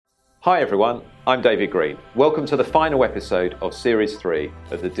Hi everyone, I'm David Green. Welcome to the final episode of Series 3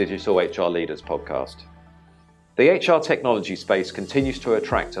 of the Digital HR Leaders podcast. The HR technology space continues to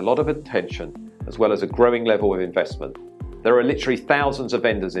attract a lot of attention as well as a growing level of investment. There are literally thousands of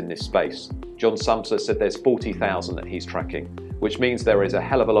vendors in this space. John Sumser said there's 40,000 that he's tracking, which means there is a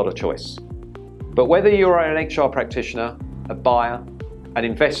hell of a lot of choice. But whether you're an HR practitioner, a buyer, an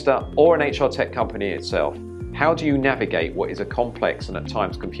investor, or an HR tech company itself, how do you navigate what is a complex and at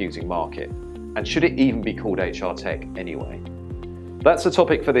times confusing market? And should it even be called HR tech anyway? That's the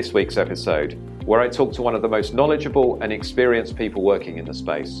topic for this week's episode, where I talk to one of the most knowledgeable and experienced people working in the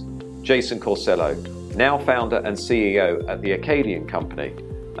space, Jason Corsello, now founder and CEO at the Acadian Company,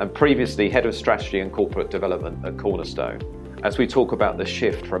 and previously head of strategy and corporate development at Cornerstone, as we talk about the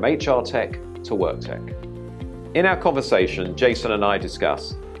shift from HR tech to work tech. In our conversation, Jason and I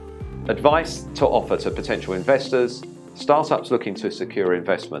discuss advice to offer to potential investors, startups looking to secure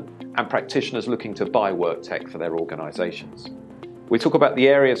investment, and practitioners looking to buy work tech for their organizations. We talk about the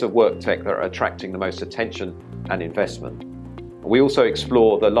areas of work tech that are attracting the most attention and investment. We also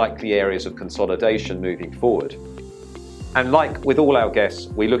explore the likely areas of consolidation moving forward. And like with all our guests,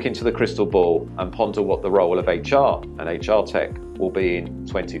 we look into the crystal ball and ponder what the role of HR and HR tech will be in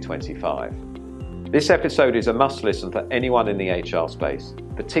 2025. This episode is a must listen for anyone in the HR space,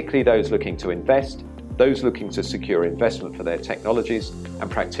 particularly those looking to invest, those looking to secure investment for their technologies, and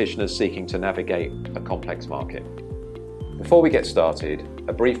practitioners seeking to navigate a complex market. Before we get started,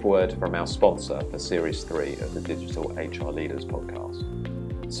 a brief word from our sponsor for Series 3 of the Digital HR Leaders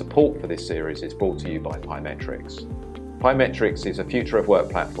podcast. Support for this series is brought to you by Pymetrics. Pymetrics is a future of work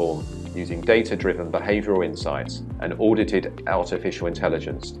platform using data-driven behavioral insights and audited artificial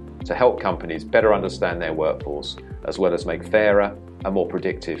intelligence to help companies better understand their workforce, as well as make fairer and more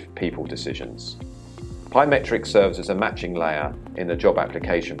predictive people decisions. Pymetrics serves as a matching layer in the job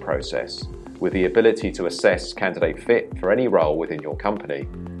application process, with the ability to assess candidate fit for any role within your company,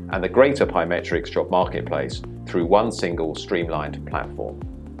 and the greater Pymetrics job marketplace through one single streamlined platform.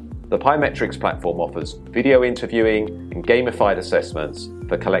 The Pymetrics platform offers video interviewing and gamified assessments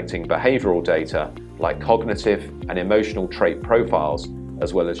for collecting behavioral data like cognitive and emotional trait profiles,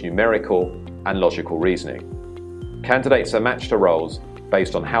 as well as numerical and logical reasoning. Candidates are matched to roles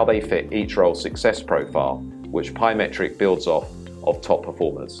based on how they fit each role's success profile, which Pymetric builds off of top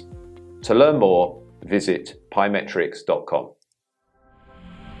performers. To learn more, visit pymetrics.com.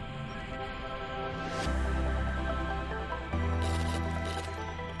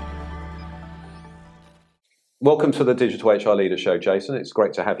 Welcome to the Digital HR Leader Show, Jason. It's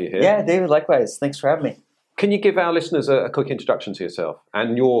great to have you here. Yeah, David, likewise. Thanks for having me. Can you give our listeners a quick introduction to yourself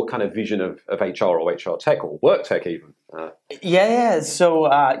and your kind of vision of HR or HR tech or work tech even? So,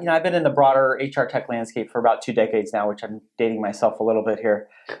 I've been in the broader HR tech landscape for about 2 decades now, which I'm dating myself a little bit here.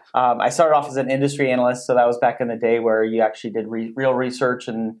 I started off as an industry analyst, so that was back in the day where you actually did real research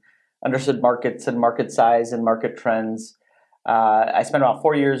and understood markets and market size and market trends. I spent about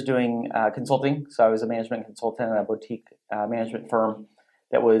 4 years doing consulting. So I was a management consultant at a boutique management firm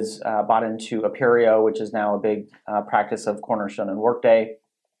that was bought into Aperio, which is now a big practice of Cornerstone and Workday.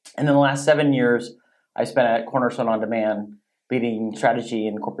 And then the last 7 years, I spent at Cornerstone On Demand, leading strategy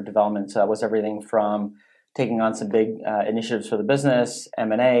and corporate development. So that was everything from taking on some big initiatives for the business.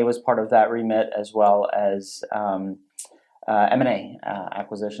 M&A was part of that remit, as well as M&A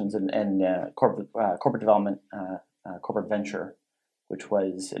acquisitions and corporate development, corporate venture, which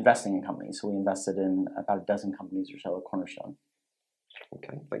was investing in companies. So we invested in about a dozen companies or so at Cornerstone.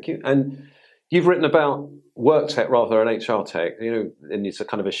 Okay, thank you. And you've written about work tech rather than HR tech, and it's a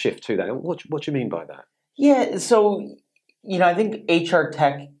kind of a shift to that. What do you mean by that? Yeah, so, I think HR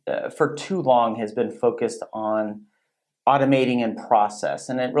tech for too long has been focused on automating and process,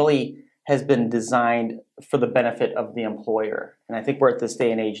 and it really has been designed for the benefit of the employer. And I think we're at this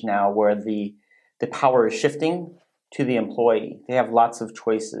day and age now where the power is shifting to the employee. They have lots of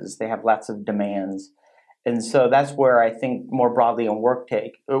choices. They have lots of demands. And so that's where I think more broadly in work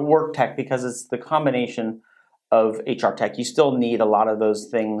tech, because it's the combination of HR tech. You still need a lot of those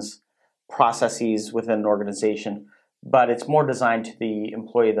things, processes within an organization, but it's more designed to the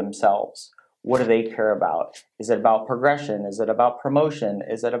employee themselves. What do they care about? Is it about progression? Is it about promotion?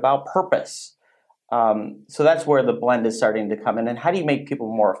 Is it about purpose? So that's where the blend is starting to come in. And how do you make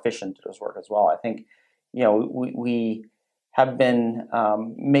people more efficient at this work as well? I think, we have been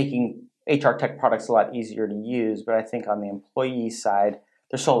making HR tech products a lot easier to use, but I think on the employee side,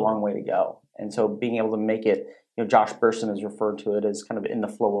 there's still a long way to go. And so being able to make it, Josh Bersin has referred to it as kind of in the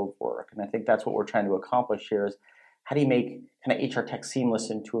flow of work. And I think that's what we're trying to accomplish here is how do you make kind of HR tech seamless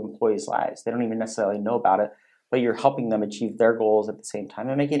into employees' lives? They don't even necessarily know about it, but you're helping them achieve their goals at the same time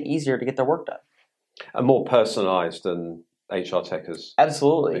and making it easier to get their work done. And more personalized than HR tech has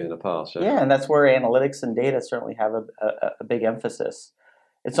Absolutely been in the past. Yeah, and that's where analytics and data certainly have a big emphasis.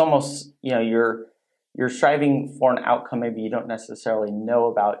 It's almost, you're striving for an outcome maybe you don't necessarily know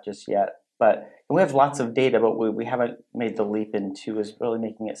about just yet. But we have lots of data, but we haven't made the leap into is really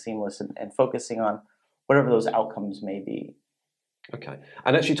making it seamless and focusing on whatever those outcomes may be. Okay.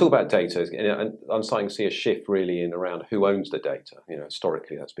 And actually talk about data, and I'm starting to see a shift really in around who owns the data.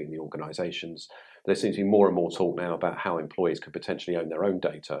 Historically that's been the organizations. There seems to be more and more talk now about how employees could potentially own their own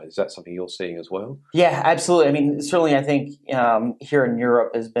data. Is that something you're seeing as well? Yeah, absolutely. I mean, certainly I think here in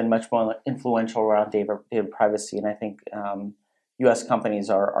Europe has been much more influential around data privacy, and I think U.S. companies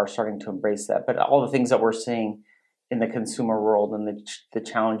are starting to embrace that. But all the things that we're seeing in the consumer world and the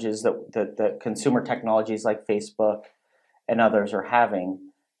challenges that consumer technologies like Facebook and others are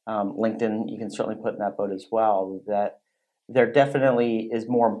having, LinkedIn, you can certainly put in that boat as well, that there definitely is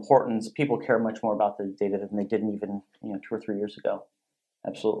more importance. People care much more about the data than they didn't even 2 or 3 years ago.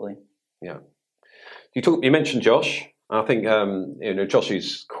 Absolutely. Yeah. You mentioned Josh. I think Josh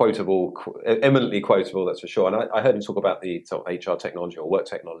is quotable, eminently quotable, that's for sure. And I heard him talk about the sort of HR technology or work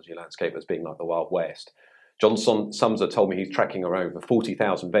technology landscape as being like the Wild West. John Sumser told me he's tracking around over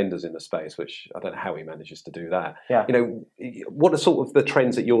 40,000 vendors in the space, which I don't know how he manages to do that. Yeah. What are sort of the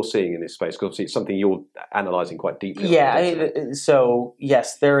trends that you're seeing in this space? Because obviously it's something you're analysing quite deeply. Yeah. So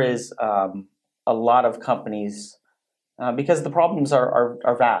yes, there is a lot of companies because the problems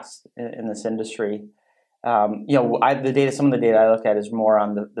are vast in this industry. Some of the data I look at is more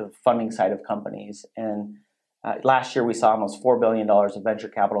on the funding side of companies. And last year we saw almost $4 billion of venture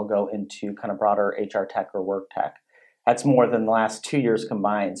capital go into kind of broader HR tech or work tech. That's more than the last 2 years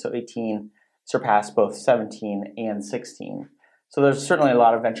combined. So 18 surpassed both 17 and 16. So there's certainly a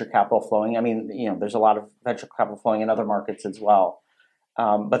lot of venture capital flowing. I mean, there's a lot of venture capital flowing in other markets as well.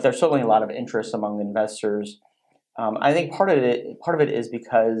 But there's certainly a lot of interest among investors. I think part of it is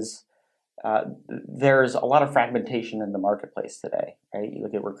because there's a lot of fragmentation in the marketplace today, right? You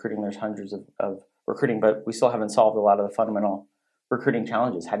look at recruiting, there's hundreds of recruiting, but we still haven't solved a lot of the fundamental recruiting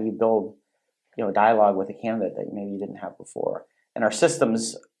challenges. How do you build a dialogue with a candidate that maybe you didn't have before? And our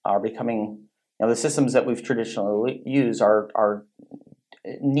systems are becoming, the systems that we've traditionally used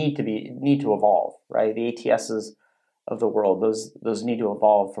need to evolve, right? The ATSs of the world, those need to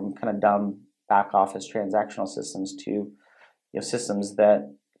evolve from kind of dumb back office transactional systems to systems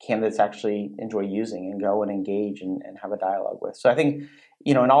that candidates actually enjoy using and go and engage and have a dialogue with. So I think,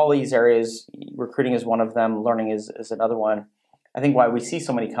 in all these areas, recruiting is one of them, learning is another one. I think why we see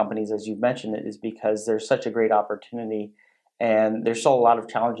so many companies, as you've mentioned, it is because there's such a great opportunity and there's still a lot of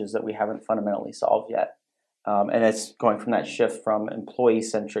challenges that we haven't fundamentally solved yet. And it's going from that shift from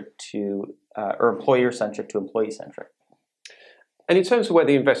employee-centric to, or employer-centric to employee-centric. And in terms of where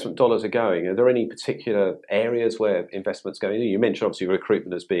the investment dollars are going, are there any particular areas where investment's going in? You mentioned obviously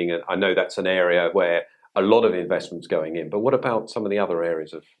recruitment as being, I know that's an area where a lot of investment's going in, but what about some of the other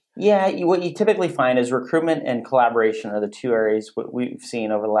areas of? Yeah, what you typically find is recruitment and collaboration are the two areas what we've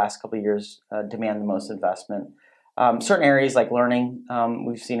seen over the last couple of years demand the most investment. Certain areas like learning,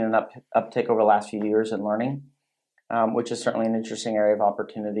 we've seen an uptick over the last few years in learning, which is certainly an interesting area of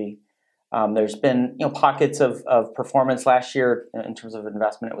opportunity. There's been pockets of performance last year in terms of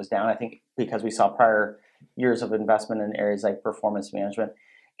investment. It was down, I think, because we saw prior years of investment in areas like performance management.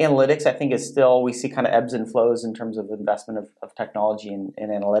 Analytics, I think, is still, we see kind of ebbs and flows in terms of investment of technology in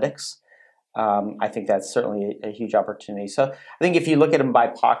analytics. I think that's certainly a huge opportunity. So I think if you look at them by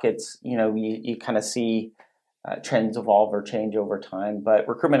pockets, you kind of see trends evolve or change over time. But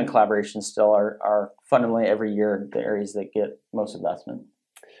recruitment and collaboration still are fundamentally every year the areas that get most investment.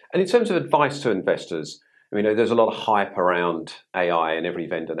 And in terms of advice to investors, there's a lot of hype around AI, and every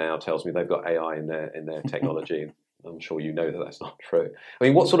vendor now tells me they've got AI in their technology. I'm sure you know that that's not true.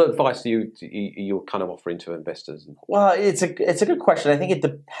 What sort of advice do you're kind of offering to investors? Well, it's a good question. I think it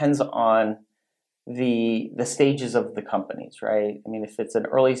depends on the stages of the companies, right? If it's an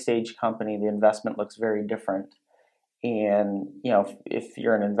early stage company, the investment looks very different. And if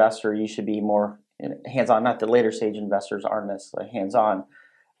you're an investor, you should be more hands-on. Not that later stage investors aren't necessarily hands-on.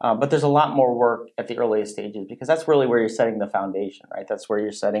 But there's a lot more work at the earliest stages because that's really where you're setting the foundation, right? That's where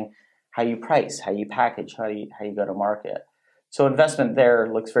you're setting how you price, how you package, how you go to market. So investment there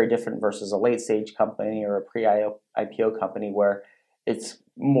looks very different versus a late stage company or a pre-IPO company where it's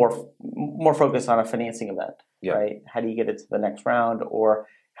more focused on a financing event, right? How do you get it to the next round, or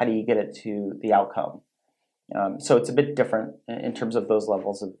how do you get it to the outcome? So it's a bit different in terms of those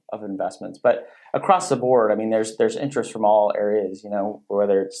levels of investments. But across the board, there's interest from all areas,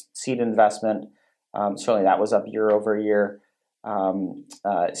 whether it's seed investment, Certainly that was up year over year.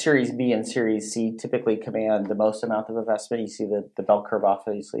 Series B and Series C typically command the most amount of investment. You see the bell curve,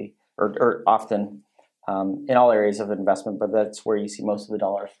 obviously, or often in all areas of investment, but that's where you see most of the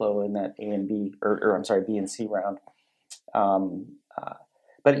dollars flow in that A and B, or I'm sorry, B and C round.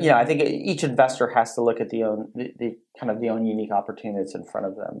 But I think each investor has to look at the own unique opportunity that's in front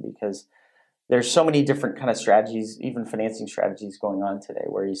of them, because there's so many different kind of strategies, even financing strategies going on today,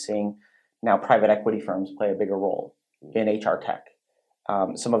 where you're seeing now private equity firms play a bigger role in HR tech.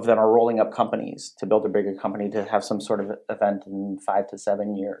 Some of them are rolling up companies to build a bigger company to have some sort of event in 5 to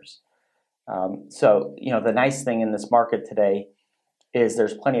 7 years. So the nice thing in this market today is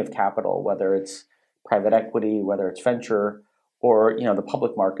there's plenty of capital, whether it's private equity, whether it's venture, or the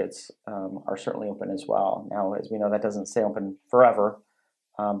public markets are certainly open as well. Now, as we know, that doesn't stay open forever,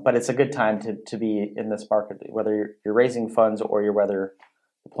 but it's a good time to be in this market, whether you're raising funds or you're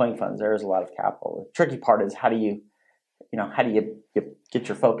deploying funds. There is a lot of capital. The tricky part is how do you get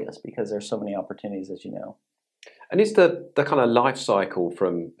your focus, because there's so many opportunities, as you know. And is the kind of life cycle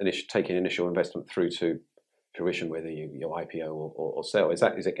from taking initial investment through to fruition, whether your IPO or sale, is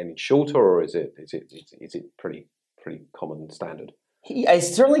it getting shorter, or is it pretty common standard?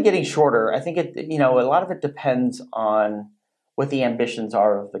 It's certainly getting shorter. I think a lot of it depends on what the ambitions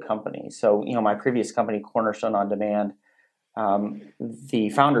are of the company. So my previous company, Cornerstone On Demand, the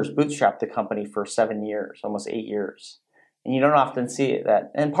founders bootstrapped the company for 7 years, almost 8 years. And you don't often see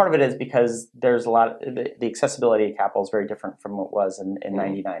that. And part of it is because there's a lot of the accessibility of capital is very different from what it was in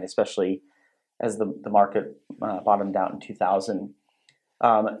 99, especially as the market bottomed out in 2000.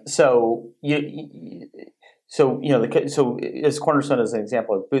 So as Cornerstone as an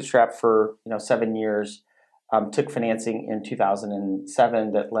example, bootstrapped for 7 years, took financing in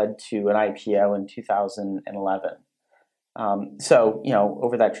 2007 that led to an IPO in 2011.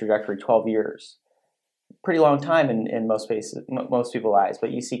 Over that trajectory, 12 years. Pretty long time in most people's eyes,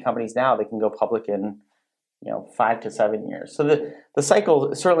 but you see companies now that can go public in 5 to 7 years. So the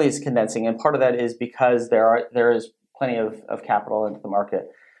cycle certainly is condensing, and part of that is because there is plenty of capital into the market.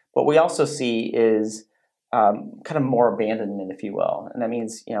 What we also see is kind of more abandonment, if you will, and that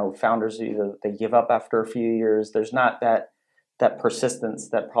means founders either they give up after a few years. There's not that persistence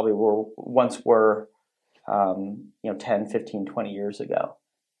that probably once were 10, 15, 20 years ago.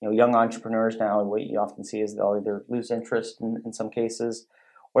 Young entrepreneurs now, what you often see is they'll either lose interest in some cases,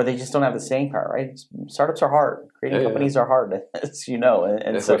 or they just don't have the staying power, right? Startups are hard. Creating companies are hard, as you know.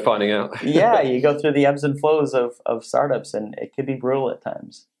 And so we're finding out. You go through the ebbs and flows of startups, and it can be brutal at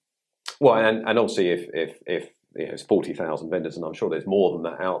times. Well, and obviously if it's 40,000 vendors, and I'm sure there's more than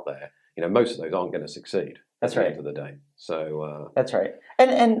that out there, most of those aren't going to succeed. That's right. At the end of the day. So that's right.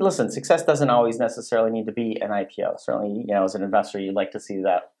 And listen, success doesn't always necessarily need to be an IPO. Certainly, as an investor, you'd like to see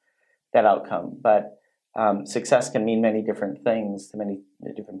that outcome. But success can mean many different things to many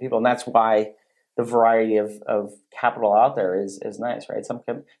different people, and that's why the variety of capital out there is nice, right?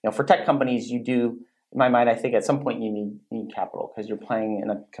 For tech companies, you do. In my mind, I think at some point you need capital because you're playing in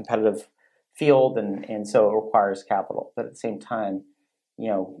a competitive field, and so it requires capital. But at the same time,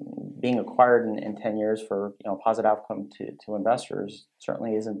 being acquired in 10 years for a positive outcome to investors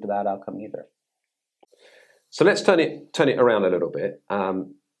certainly isn't a bad outcome either. So let's turn it around a little bit.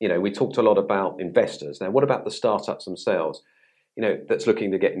 We talked a lot about investors. Now, what about the startups themselves? That's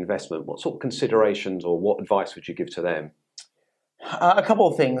looking to get investment. What sort of considerations or what advice would you give to them? A couple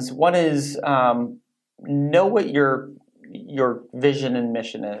of things. One is know what your vision and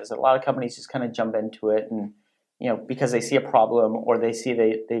mission is. A lot of companies just kind of jump into it and because they see a problem or they see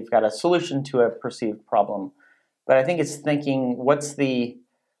they've got a solution to a perceived problem. But I think it's thinking, what does the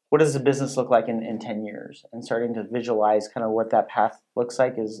business look like in 10 years? And starting to visualize kind of what that path looks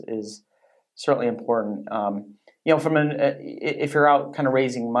like is certainly important. If you're out kind of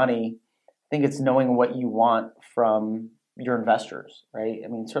raising money, I think it's knowing what you want from your investors, right? I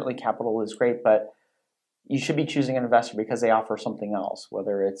mean, certainly capital is great, but you should be choosing an investor because they offer something else,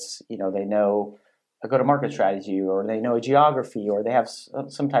 whether it's, they know a go-to-market strategy, or they know a geography, or they have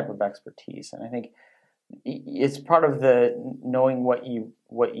some type of expertise. And I think it's part of the knowing what you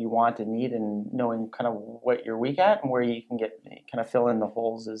want and need, and knowing kind of what you're weak at and where you can get kind of fill in the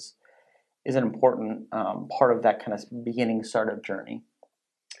holes is an important part of that kind of beginning startup journey.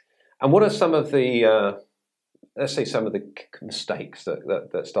 And what are some of the let's say some of the mistakes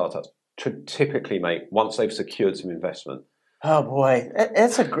that startups typically make once they've secured some investment? Oh boy,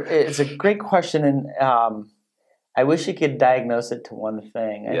 it's a great question, and I wish you could diagnose it to one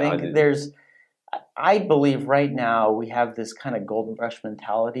thing. I believe right now we have this kind of golden rush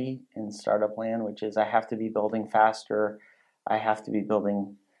mentality in startup land, which is I have to be building faster, I have to be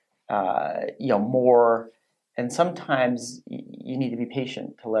building more. And sometimes you need to be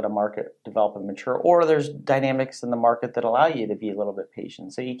patient to let a market develop and mature, or there's dynamics in the market that allow you to be a little bit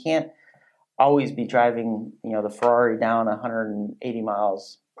patient. So you can't always be driving, the Ferrari down 180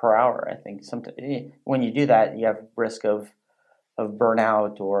 miles per hour. I think sometimes when you do that, you have risk of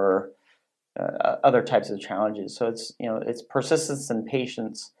burnout or other types of challenges. So it's persistence and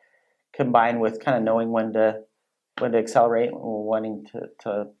patience combined with kind of knowing when to accelerate or wanting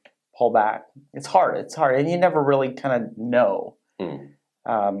to pull back. It's hard, and you never really kind of know.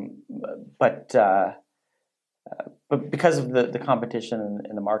 But because of the competition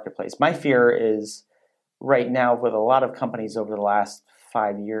in the marketplace, my fear is right now with a lot of companies over the last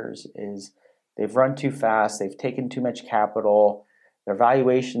 5 years is they've run too fast, they've taken too much capital, their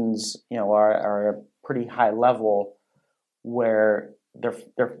valuations are at a pretty high level where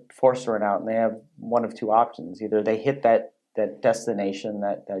they're forced to run out, and they have one of two options: either they hit that destination,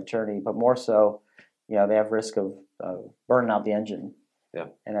 that journey, but more so, they have risk of burning out the engine. Yeah.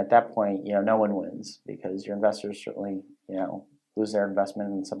 And at that point, no one wins, because your investors certainly, lose their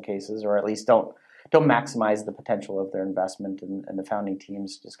investment in some cases, or at least don't maximize the potential of their investment, and the founding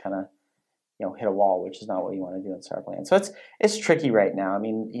teams just kind of, hit a wall, which is not what you want to do in startup land. So it's tricky right now. I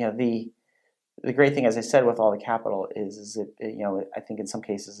mean, the great thing, as I said, with all the capital is it, I think in some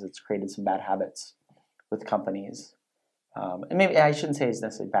cases it's created some bad habits with companies. And maybe I shouldn't say it's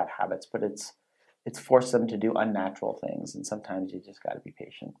necessarily bad habits, but it's forced them to do unnatural things, and sometimes you just got to be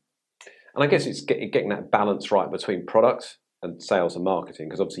patient. And I guess it's getting that balance right between products and sales and marketing,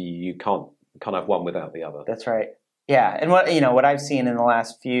 because obviously you can't have one without the other. That's right. Yeah, and what I've seen in the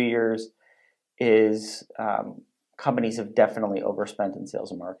last few years is companies have definitely overspent in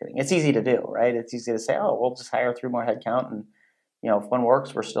sales and marketing. It's easy to do, right? It's easy to say, oh, we'll just hire 3 more headcount, and if one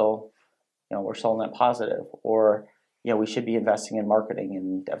works, we're still net positive, or we should be investing in marketing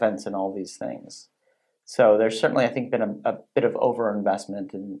and events and all these things. So there's certainly, I think, been a bit of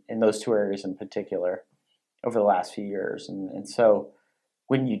overinvestment in those two areas in particular over the last few years. And so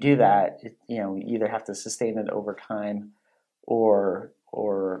when you do that, you either have to sustain it over time, or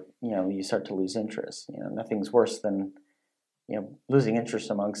you start to lose interest. Nothing's worse than losing interest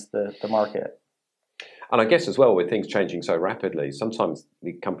amongst the market. And I guess as well, with things changing so rapidly, sometimes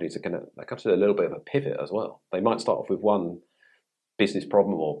the companies they come to a little bit of a pivot as well. They might start off with one business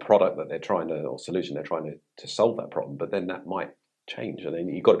problem or product that they're trying to, or solution they're trying to solve that problem, but then that might change, and then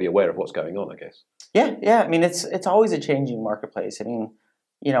you've got to be aware of what's going on, I guess. Yeah. I mean, it's always a changing marketplace. I mean,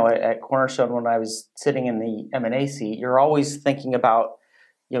 at Cornerstone, when I was sitting in the M&A seat, you're always thinking about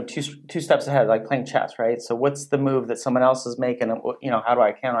two steps ahead, like playing chess, right? So what's the move that someone else is making? How do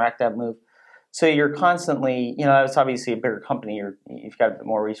I counteract that move? So you're constantly, it's obviously a bigger company. You've got a bit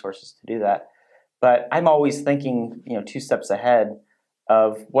more resources to do that. But I'm always thinking, 2 steps ahead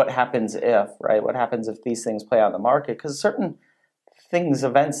of what happens if, right? What happens if these things play out in the market? Because certain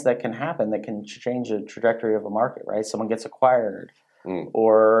events that can happen that can change the trajectory of a market, right? Someone gets acquired,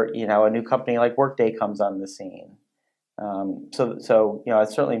 or a new company like Workday comes on the scene. So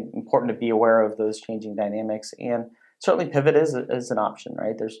it's certainly important to be aware of those changing dynamics, and certainly pivot is an option,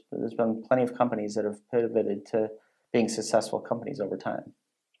 right? There's been plenty of companies that have pivoted to being successful companies over time.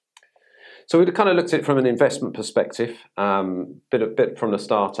 So we kind of looked at it from an investment perspective, bit from the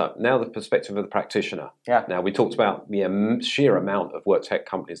startup. Now the perspective of the practitioner. Yeah. Now we talked about the sheer amount of work tech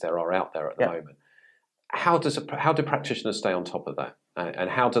companies there are out there at the moment. How do practitioners stay on top of that, and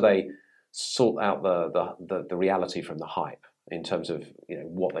how do they sort out the reality from the hype in terms of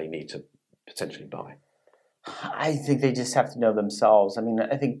what they need to potentially buy? I think they just have to know themselves. I mean,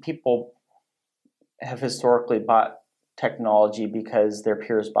 I think people have historically bought technology because their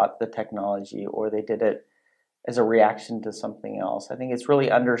peers bought the technology, or they did it as a reaction to something else. I think it's really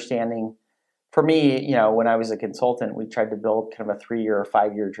understanding. For me, when I was a consultant, we tried to build kind of a 3-year or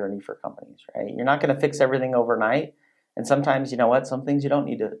 5-year journey for companies, right? You're not going to fix everything overnight. And sometimes, some things you don't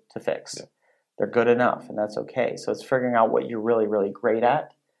need to fix. Yeah. They're good enough, and that's okay. So it's figuring out what you're really, really great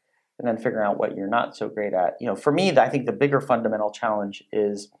at, and then figuring out what you're not so great at. For me, I think the bigger fundamental challenge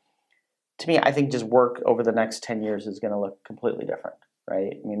is, to me, I think just work over the next 10 years is going to look completely different,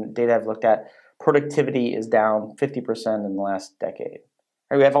 right? I mean, data I've looked at, productivity is down 50% in the last decade.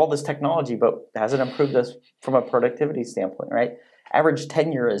 Right? We have all this technology, but hasn't improved us from a productivity standpoint, right? Average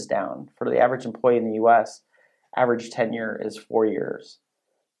tenure is down. For the average employee in the U.S., average tenure is 4 years.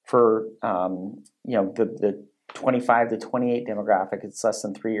 For the 25 to 28 demographic, it's less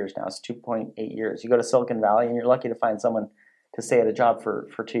than 3 years now. It's 2.8 years. You go to Silicon Valley, and you're lucky to find someone to stay at a job for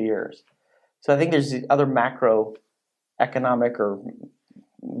 2 years. So I think there's the other macroeconomic or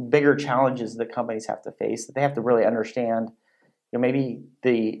bigger challenges that companies have to face that they have to really understand, maybe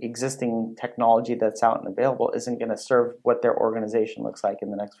the existing technology that's out and available isn't going to serve what their organization looks like in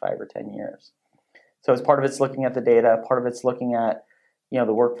the next 5 or 10 years. So as part of it's looking at the data, part of it's looking at,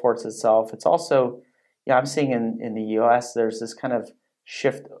 the workforce itself. It's also, I'm seeing in the US, there's this kind of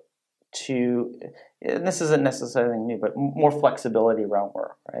shift to, and this isn't necessarily new, but more flexibility around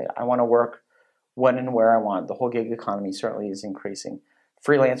work, right? I want to work when and where I want. The whole gig economy certainly is increasing.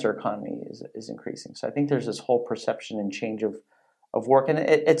 Freelancer economy is increasing. So I think there's this whole perception and change of work, and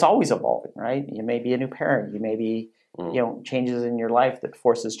it's always evolving, right? You may be a new parent, you may be, changes in your life that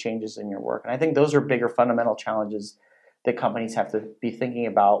forces changes in your work. And I think those are bigger fundamental challenges that companies have to be thinking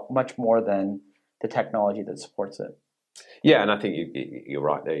about much more than the technology that supports it. Yeah, and I think you're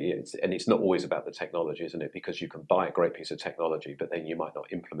right there. And it's not always about the technology, isn't it? Because you can buy a great piece of technology, but then you might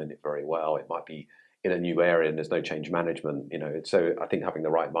not implement it very well. It might be in a new area and there's no change management, So I think having the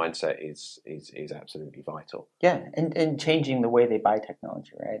right mindset is absolutely vital. Yeah, and changing the way they buy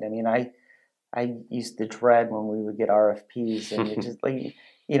technology, right? I mean, I used to dread when we would get RFPs, and it's just like,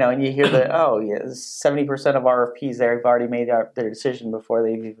 and you hear that, 70% of RFPs, they've already made their decision before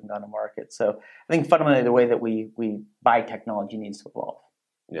they've even gone to market. So I think fundamentally the way that we buy technology needs to evolve.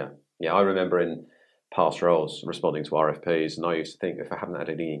 Yeah. I remember in past roles responding to RFPs, and I used to think if I haven't had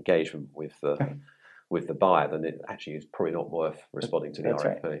any engagement with the buyer, then it actually is probably not worth responding to the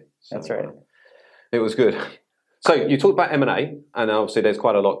RFP. Right. So, that's right. It was good. So you talked about M&A, and obviously there's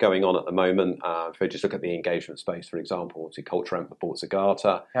quite a lot going on at the moment. If we just look at the engagement space, for example, obviously Culture Amp bought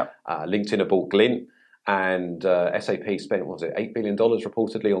Zegata, LinkedIn have bought Glint, and SAP spent, $8 billion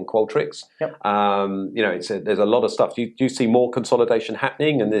reportedly on Qualtrics. There's a lot of stuff. Do you see more consolidation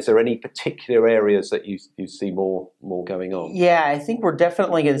happening, and is there any particular areas that you see more going on? Yeah, I think we're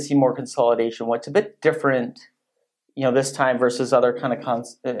definitely going to see more consolidation. What's a bit different, this time versus other kind of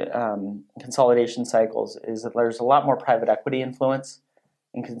consolidation cycles is that there's a lot more private equity influence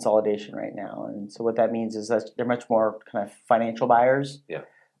in consolidation right now. And so what that means is that they're much more kind of financial buyers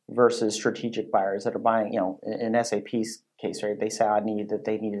versus strategic buyers that are buying, in SAP's case, right? They saw a need that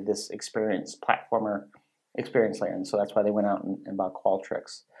they needed this platformer experience layer. And so that's why they went out and bought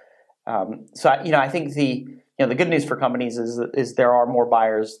Qualtrics. I think the good news for companies is there are more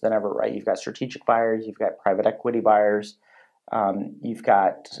buyers than ever, right? You've got strategic buyers, you've got private equity buyers, you've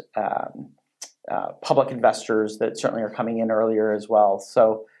got public investors that certainly are coming in earlier as well.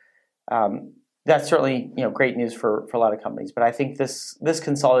 So that's certainly great news for a lot of companies. But I think this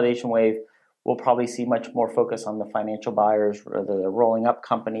consolidation wave will probably see much more focus on the financial buyers, rather the rolling up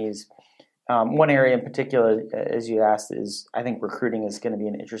companies. One area in particular, as you asked, is I think recruiting is going to be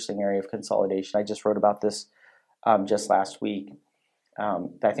an interesting area of consolidation. I just wrote about this just last week.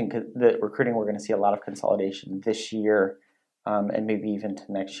 I think that recruiting, we're going to see a lot of consolidation this year and maybe even to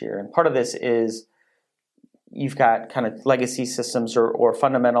next year. And part of this is you've got kind of legacy systems or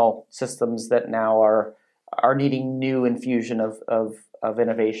fundamental systems that now are needing new infusion of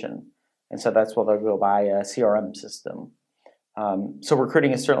innovation. And so that's why they'll go buy a CRM system. So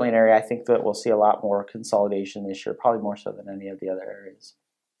recruiting is certainly an area I think that we'll see a lot more consolidation this year, probably more so than any of the other areas.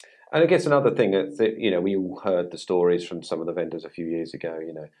 And I guess another thing that, we all heard the stories from some of the vendors a few years ago,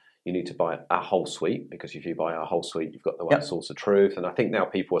 you need to buy a whole suite, because if you buy a whole suite, you've got the one source of truth. And I think now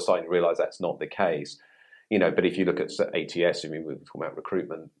people are starting to realize that's not the case. But if you look at ATS, we were talking about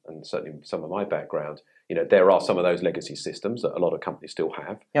recruitment, and certainly some of my background, there are some of those legacy systems that a lot of companies still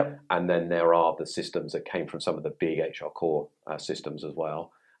have. And then there are the systems that came from some of the big HR core systems as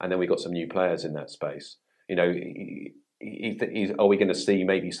well. And then we've got some new players in that space. Are we going to see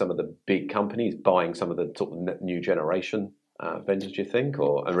maybe some of the big companies buying some of the sort of new generation vendors, do you think,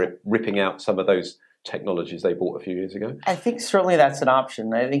 or ripping out some of those technologies they bought a few years ago? I think certainly that's an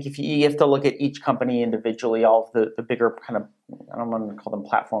option. I think if you have to look at each company individually, all of the bigger kind of, I don't want to call them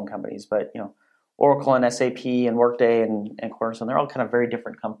platform companies, but Oracle and SAP and Workday and Cornerstone, they're all kind of very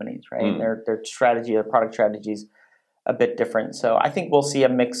different companies, right? And their strategy, their product strategy is a bit different. So I think we'll see a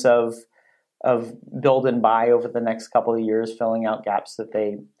mix of build and buy over the next couple of years, filling out gaps that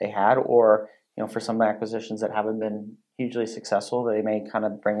they had, or for some acquisitions that haven't been hugely successful, they may kind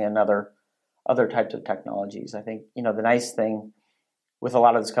of bring in other types of technologies. I think the nice thing with a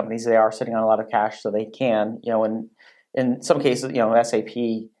lot of these companies, they are sitting on a lot of cash, so they can in some cases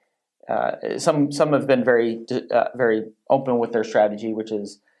SAP. Some have been very open with their strategy, which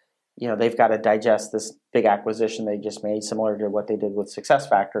is they've got to digest this big acquisition they just made, similar to what they did with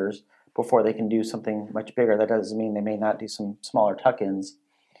SuccessFactors, before they can do something much bigger. That doesn't mean they may not do some smaller tuck-ins,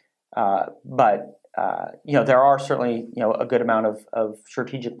 but there are certainly a good amount of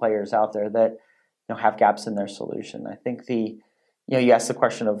strategic players out there that have gaps in their solution. I think you asked the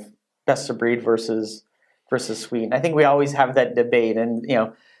question of best of breed versus versus suite. And I think we always have that debate, and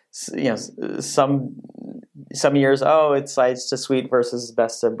some years, it's just suite versus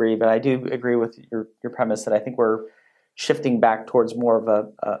best of breed. But I do agree with your premise that I think we're shifting back towards more of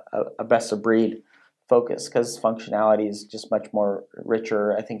a best of breed focus, because functionality is just much more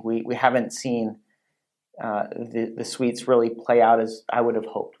richer. I think we haven't seen the suites really play out as I would have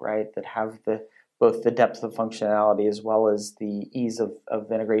hoped, right? That have both the depth of functionality as well as the ease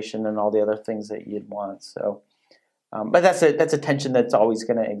of integration and all the other things that you'd want. So, but that's a tension that's always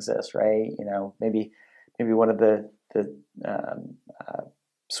going to exist, right? Maybe one of the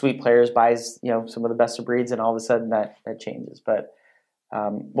suite players buys some of the best of breeds, and all of a sudden that changes. But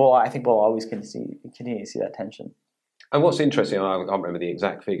I think we'll always continue to see that tension. And what's interesting, I can't remember the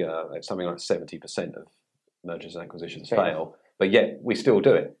exact figure, it's something like 70% of mergers and acquisitions fail, but yet we still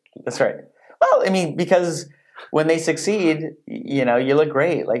do it. That's right. Well, I mean, because when they succeed, you look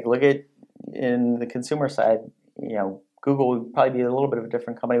great. Like, look at in the consumer side, Google would probably be a little bit of a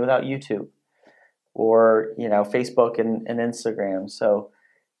different company without YouTube, or Facebook and Instagram. So,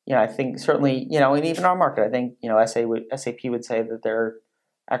 I think certainly, and even our market, I think SAP would say that their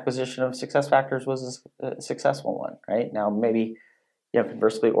acquisition of SuccessFactors was a successful one. Right now, maybe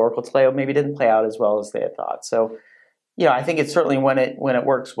conversely, Oracle Taleo maybe didn't play out as well as they had thought. So, I think it's certainly when it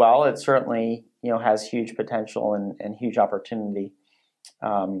works well, it certainly has huge potential and huge opportunity.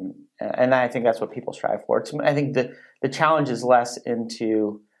 And I think that's what people strive for. I think the challenge is less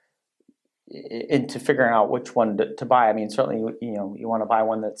into figuring out which one to buy. I mean, certainly, you want to buy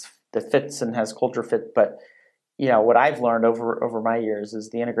one that fits and has culture fit. But, what I've learned over my years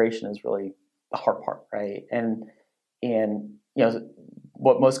is the integration is really the hard part, right? And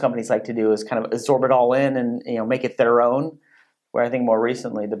what most companies like to do is kind of absorb it all in and, make it their own. Where I think more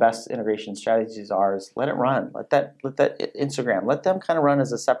recently the best integration strategies is let it run, let that Instagram, let them kind of run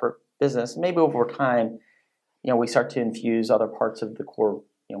as a separate business. Maybe over time, we start to infuse other parts of the core,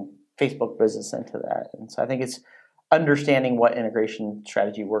 Facebook business into that. And so I think it's understanding what integration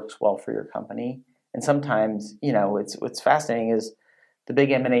strategy works well for your company. And sometimes, what's fascinating is the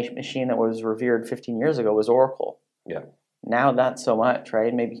big M&A machine that was revered 15 years ago was Oracle. Yeah. Now, not so much,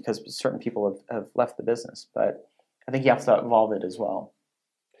 right? Maybe because certain people have left the business, but I think you have to evolve it as well.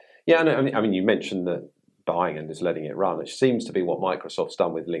 Yeah, I mean, you mentioned that buying and just letting it run, which seems to be what Microsoft's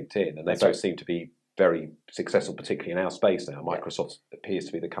done with LinkedIn, and they both seem to be very successful, particularly in our space now. Microsoft appears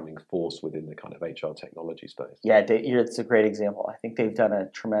to be the coming force within the kind of HR technology space. Yeah, it's a great example. I think they've done a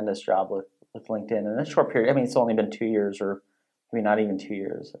tremendous job with LinkedIn in a short period. I mean, it's only been 2 years, or maybe not even 2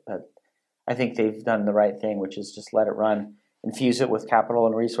 years, but I think they've done the right thing, which is just let it run, infuse it with capital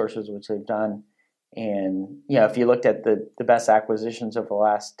and resources, which they've done. And if you looked at the best acquisitions of the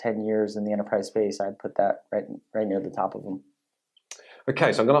last 10 years in the enterprise space, I'd put that right near the top of them.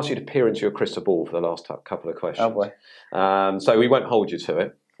 Okay, so I'm going to ask you to peer into your crystal ball for the last couple of questions. Oh boy! So we won't hold you to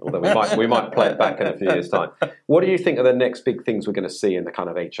it, although we might play it back in a few years' time. What do you think are the next big things we're going to see in the kind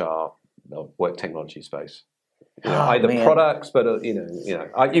of HR work technology either man. Products, but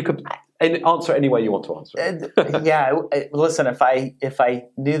you could answer any way you want to answer it. Yeah, listen, if I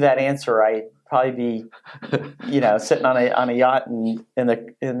knew that answer, I'd probably be sitting on a yacht in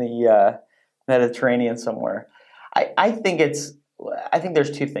the Mediterranean somewhere. I think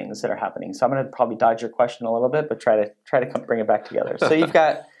there's two things that are happening. So I'm going to probably dodge your question a little bit, but try to bring it back together. So you've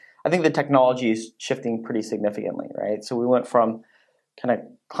got, I think the technology is shifting pretty significantly, right? So we went from kind of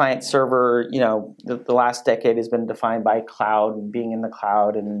client server, the last decade has been defined by cloud and being in the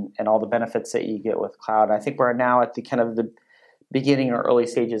cloud and all the benefits that you get with cloud. And I think we're now at the kind of the beginning or early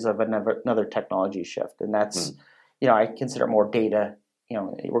stages of another technology shift. And that's, I consider more data.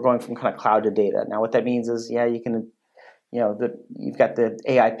 We're going from kind of cloud to data. Now what that means is, you can, you've got the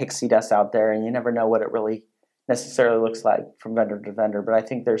AI pixie dust out there, and you never know what it really necessarily looks like from vendor to vendor. But I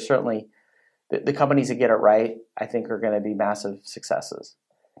think there's certainly the companies that get it right, I think, are going to be massive successes.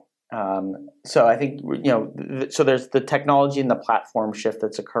 So I think, so there's the technology and the platform shift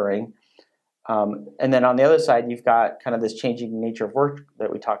that's occurring. And then on the other side, you've got kind of this changing nature of work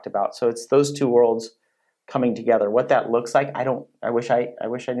that we talked about. So it's those two worlds coming together. What that looks like, I wish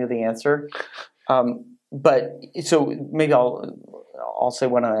I knew the answer. But so maybe I'll say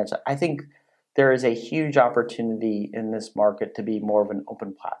one other answer. I think there is a huge opportunity in this market to be more of an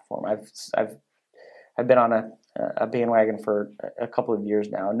open platform. I've been on a bandwagon for a couple of years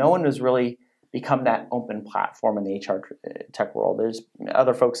now. No one has really become that open platform in the HR tech world. There's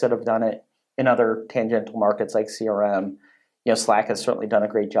other folks that have done it in other tangential markets like CRM. Slack has certainly done a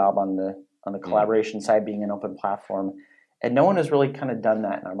great job on the collaboration side, being an open platform. And no one has really kind of done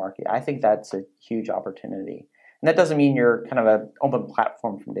that in our market. I think that's a huge opportunity. And that doesn't mean you're kind of an open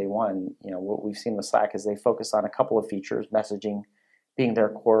platform from day one. What we've seen with Slack is they focus on a couple of features, messaging being their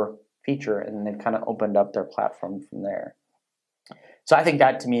core feature, and they've kind of opened up their platform from there. So I think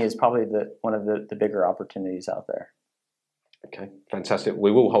that to me is probably one of the bigger opportunities out there. Okay, fantastic.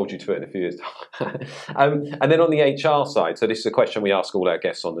 We will hold you to it in a few years' time. And then on the HR side, so this is a question we ask all our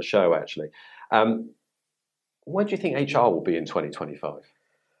guests on the show, actually. Where do you think HR will be in 2025?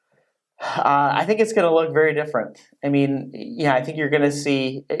 I think it's going to look very different. I mean, I think you're going to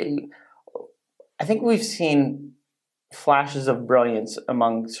see, I think we've seen flashes of brilliance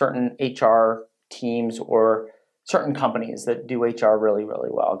among certain HR teams or certain companies that do HR really, really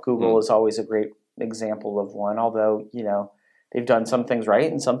well. Google is always a great example of one, although, they've done some things right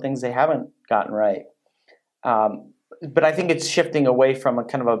and some things they haven't gotten right. But I think it's shifting away from a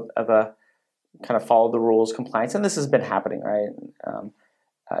kind of follow the rules compliance, and this has been happening, right?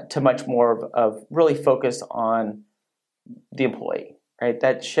 To much more of really focused on the employee, right?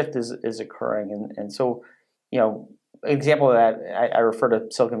 That shift is occurring, and so an example of that, I refer to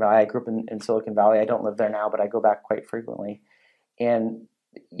Silicon Valley. I grew up in Silicon Valley. I don't live there now, but I go back quite frequently, and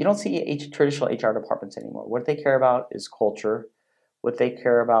you don't see traditional HR departments anymore. What they care about is culture. What they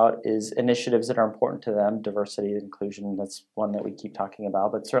care about is initiatives that are important to them, diversity and inclusion. That's one that we keep talking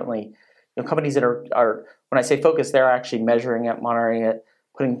about. But certainly, companies that are when I say focused, they're actually measuring it, monitoring it,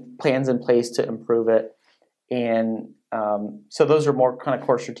 putting plans in place to improve it. And so those are more kind of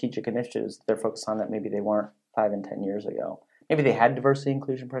core strategic initiatives that they're focused on that maybe they weren't 5 and 10 years ago. Maybe they had diversity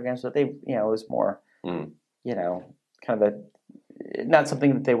inclusion programs, but it was more, kind of not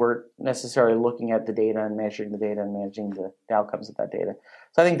something that they were necessarily looking at the data and measuring the data and managing the outcomes of that data.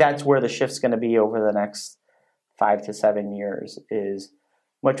 So I think that's where the shift's going to be over the next 5 to 7 years, is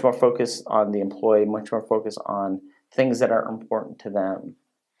much more focused on the employee, much more focused on things that are important to them,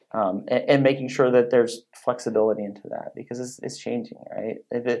 and making sure that there's flexibility into that, because it's changing, right?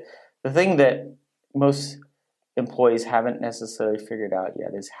 The thing that most employees haven't necessarily figured out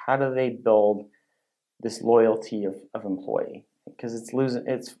yet is how do they build this loyalty of employee, because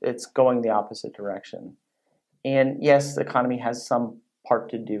it's going the opposite direction. And yes, the economy has some part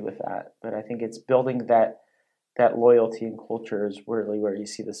to do with that, but I think it's building that loyalty and culture is really where you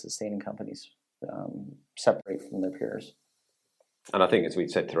see the sustaining companies separate from their peers. And I think, as we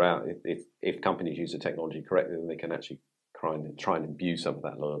said throughout, if companies use the technology correctly, then they can actually try and imbue some of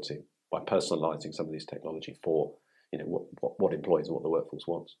that loyalty by personalizing some of this technology for what employees and what the workforce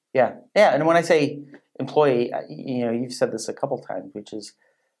wants. Yeah. And when I say employee, you've said this a couple times, which is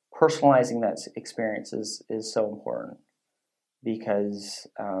personalizing that experience is so important, because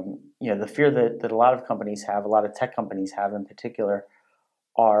the fear that a lot of companies have, a lot of tech companies have in particular,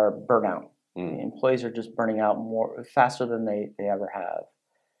 are burnout. Employees are just burning out more faster than they ever have,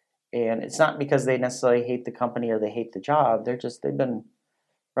 and it's not because they necessarily hate the company or they hate the job. They've been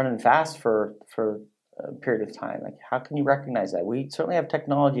running fast for a period of time. Like, how can you recognize that? We certainly have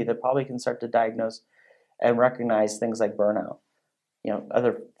technology that probably can start to diagnose and recognize things like burnout,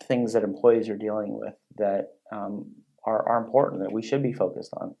 other things that employees are dealing with that are important, that we should be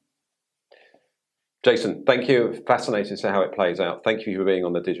focused on. Jason, thank you. Fascinating to see how it plays out. Thank you for being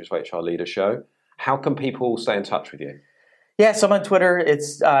on the Digital HR Leader Show. How can people stay in touch with you? Yeah, so I'm on Twitter.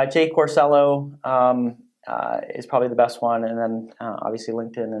 It's Jay Corsello is probably the best one, and then obviously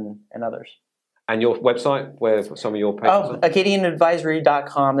LinkedIn and others. And your website, where some of your papers are?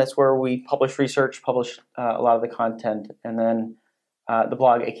 Acadianadvisory.com. That's where we publish research, publish a lot of the content, and then the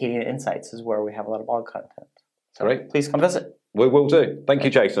blog Acadian Insights is where we have a lot of blog content. So great. Please come visit. We will do. Thank you,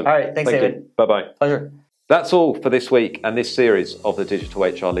 Jason. All right. Thanks, David. Bye-bye. Pleasure. That's all for this week and this series of the Digital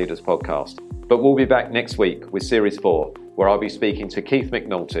HR Leaders podcast. But we'll be back next week with Series 4, where I'll be speaking to Keith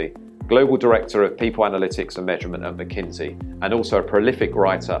McNulty, Global Director of People Analytics and Measurement at McKinsey, and also a prolific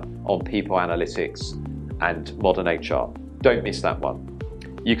writer on people analytics and modern HR. Don't miss that one.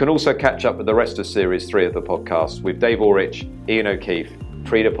 You can also catch up with the rest of Series 3 of the podcast with Dave Ulrich, Ian O'Keefe,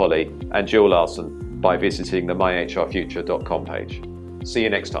 Frida Polly, and Jill Larson by visiting the myhrfuture.com page. See you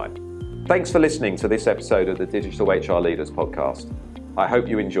next time. Thanks for listening to this episode of the Digital HR Leaders podcast. I hope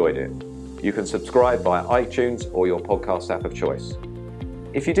you enjoyed it. You can subscribe via iTunes or your podcast app of choice.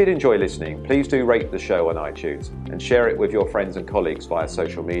 If you did enjoy listening, please do rate the show on iTunes and share it with your friends and colleagues via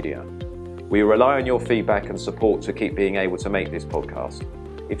social media. We rely on your feedback and support to keep being able to make this podcast.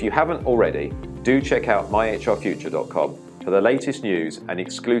 If you haven't already, do check out myhrfuture.com for the latest news and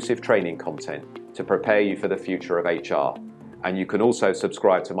exclusive training content to prepare you for the future of HR. And you can also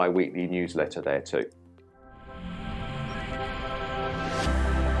subscribe to my weekly newsletter there too.